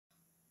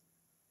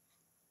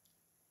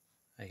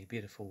a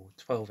beautiful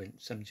 12-inch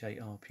 78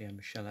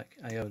 RPM shellac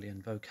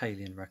Aeolian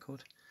vocalion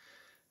record,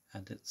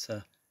 and it's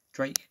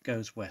Drake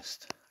Goes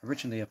West,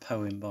 originally a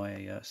poem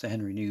by Sir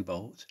Henry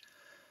Newbolt,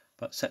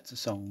 but set to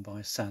song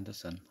by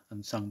Sanderson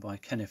and sung by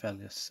Kenneth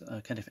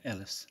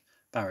Ellis,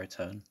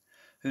 baritone,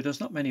 who does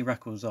not many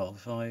records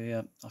of.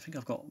 I think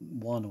I've got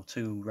one or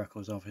two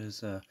records of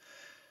his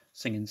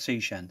singing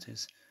sea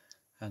shanties,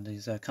 and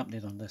he's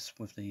accompanied on this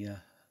with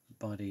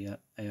by the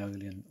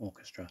Aeolian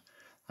Orchestra.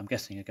 I'm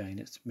guessing again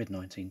it's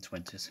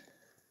mid-1920s.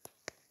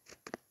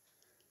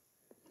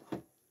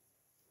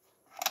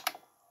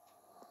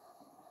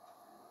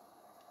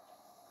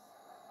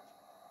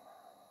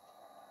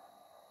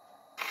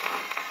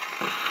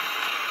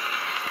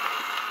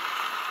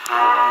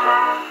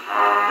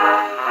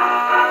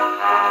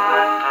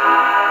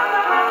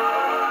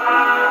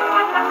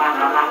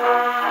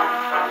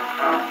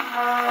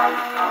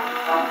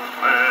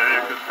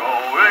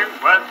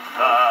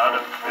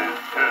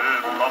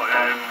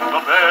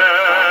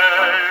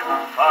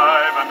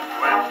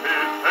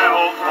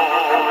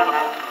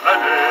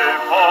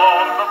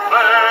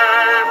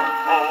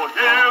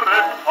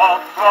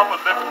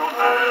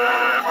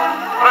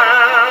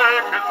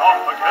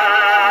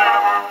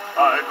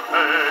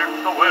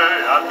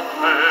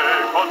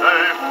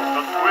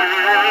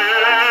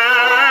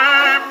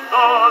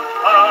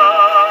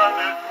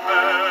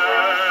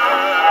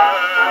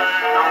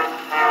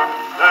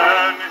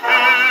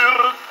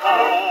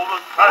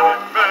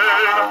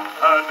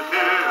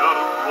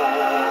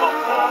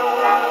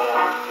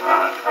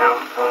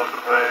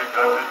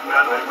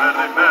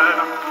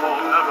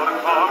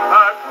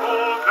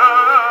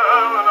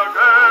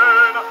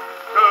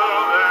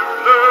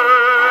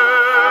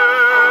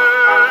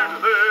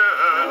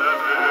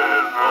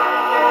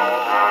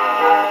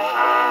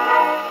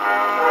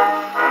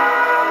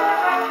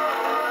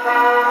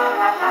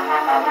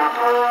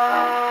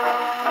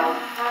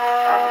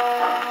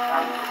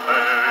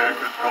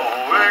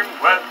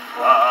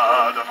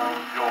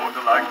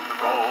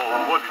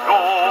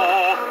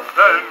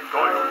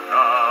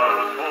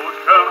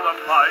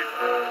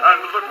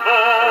 And the